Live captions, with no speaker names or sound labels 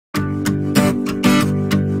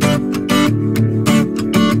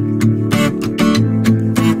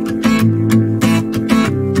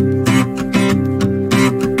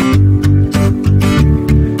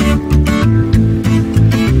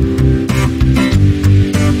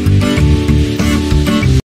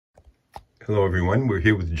Hello, everyone. We're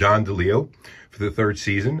here with John DiLeo for the third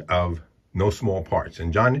season of No Small Parts.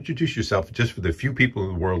 And John, introduce yourself just for the few people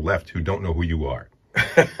in the world left who don't know who you are.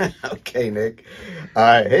 Okay, Nick.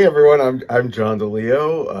 Hey, everyone. I'm John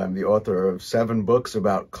DiLeo. I'm the author of 7 books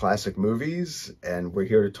about classic movies, and we're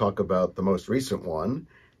here to talk about the most recent one.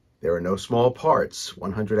 There Are No Small Parts,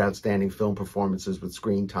 100 Outstanding Film Performances with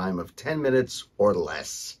Screen Time of 10 minutes or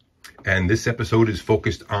less. And this episode is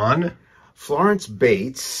focused on Florence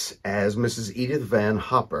Bates as Mrs. Edith Van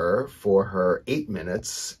Hopper for her 8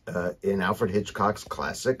 minutes in Alfred Hitchcock's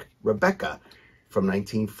classic Rebecca from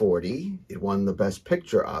 1940. It won the Best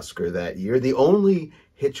Picture Oscar that year, the only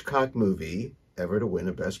Hitchcock movie ever to win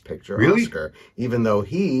a Best Picture Oscar, even though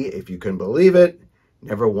he, if you can believe it,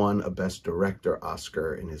 never won a Best Director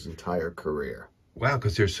Oscar in his entire career. Wow,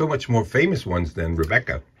 because there's so much more famous ones than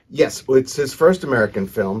Rebecca. Yes, it's his first American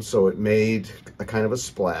film, so it made a kind of a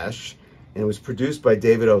splash. And it was produced by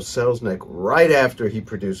David O. Selznick right after he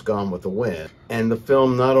produced Gone with the Wind. And the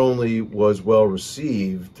film not only was well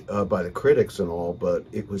received by the critics and all, but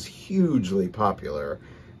it was hugely popular,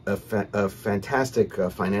 a fantastic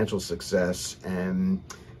financial success, and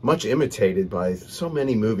much imitated by so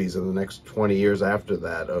many movies in the next 20 years after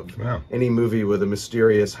that, of any movie with a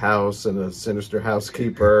mysterious house and a sinister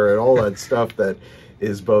housekeeper and all that stuff that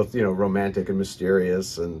is both, you know, romantic and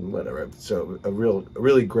mysterious and whatever. So a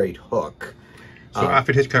really great hook. So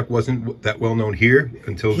Alfred Hitchcock wasn't that well known here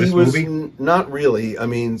until this movie? Not really. I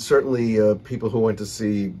mean, certainly people who went to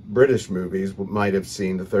see British movies might have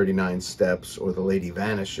seen The 39 Steps or The Lady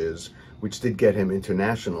Vanishes, which did get him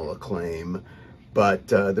international acclaim. But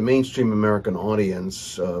the mainstream American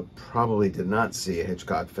audience probably did not see a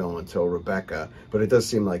Hitchcock film until Rebecca. But it does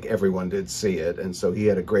seem like everyone did see it. And so he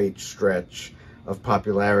had a great stretch of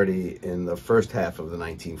popularity in the first half of the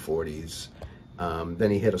 1940s. Then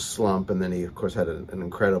he hit a slump, and then he, of course, had an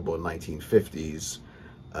incredible 1950s,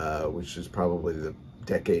 which is probably the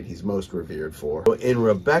decade he's most revered for. In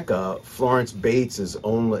Rebecca, Florence Bates is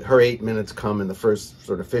her 8 minutes come in the first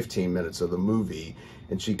sort of 15 minutes of the movie,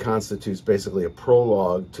 and she constitutes basically a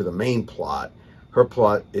prologue to the main plot. Her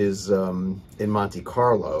plot is in Monte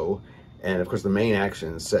Carlo, and of course the main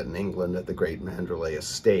action is set in England at the great Manderley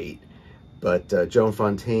estate. But Joan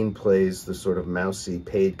Fontaine plays the sort of mousy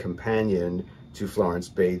paid companion to Florence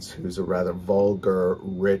Bates, who's a rather vulgar,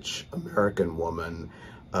 rich American woman,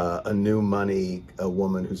 a new money, a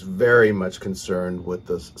woman who's very much concerned with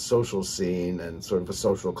the social scene and sort of a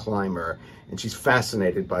social climber. And she's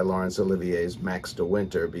fascinated by Laurence Olivier's Max de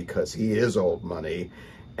Winter because he is old money.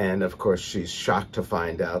 And of course, she's shocked to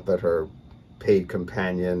find out that her paid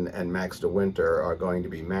companion and Max de Winter are going to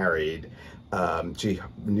be married. She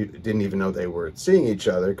didn't even know they were seeing each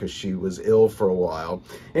other because she was ill for a while.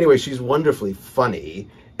 Anyway, she's wonderfully funny,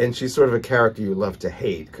 and she's sort of a character you love to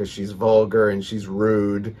hate because she's vulgar and she's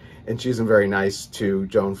rude, and she isn't very nice to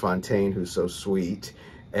Joan Fontaine, who's so sweet.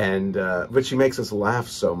 And but she makes us laugh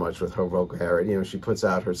so much with her vulgarity. You know, she puts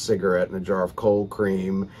out her cigarette in a jar of cold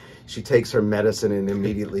cream. She takes her medicine and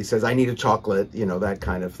immediately says, "I need a chocolate," you know, that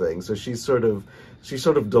kind of thing. So she's sort of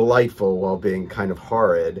delightful while being kind of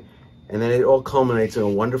horrid. And then it all culminates in a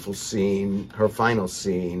wonderful scene, her final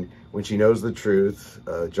scene, when she knows the truth.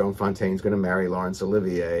 Joan Fontaine's going to marry Laurence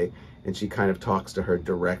Olivier, and she kind of talks to her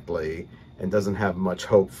directly and doesn't have much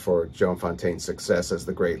hope for Joan Fontaine's success as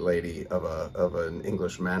the great lady of an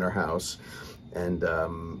English manor house. And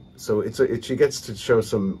so she gets to show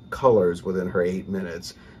some colors within her 8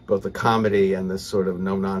 minutes, both the comedy and this sort of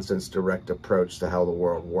no-nonsense direct approach to how the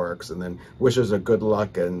world works, and then wishes her good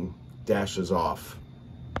luck and dashes off.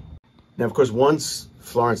 Now, of course, once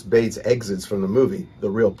Florence Bates exits from the movie, the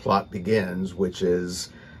real plot begins, which is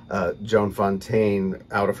Joan Fontaine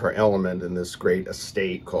out of her element in this great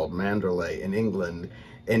estate called Manderley in England.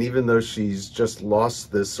 And even though she's just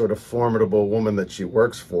lost this sort of formidable woman that she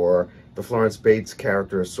works for, the Florence Bates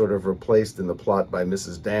character is sort of replaced in the plot by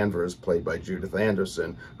Mrs. Danvers, played by Judith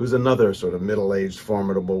Anderson, who's another sort of middle-aged,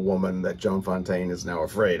 formidable woman that Joan Fontaine is now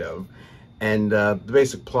afraid of. And the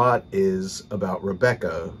basic plot is about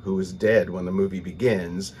Rebecca, who is dead when the movie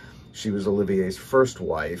begins. She was Olivier's first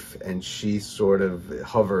wife, and she sort of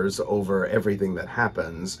hovers over everything that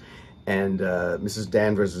happens. And Mrs.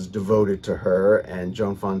 Danvers is devoted to her, and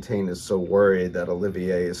Joan Fontaine is so worried that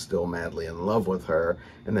Olivier is still madly in love with her,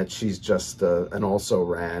 and that she's just an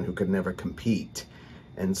also-ran who could never compete.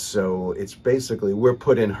 And so it's basically, we're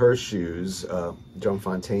put in her shoes, Joan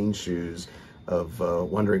Fontaine's shoes, of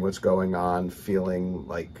wondering what's going on, feeling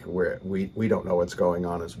like we don't know what's going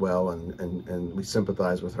on as well, and we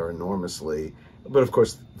sympathize with her enormously. But of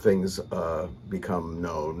course, things become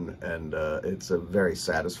known, and it's a very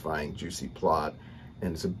satisfying, juicy plot.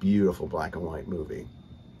 and it's a beautiful black and white movie.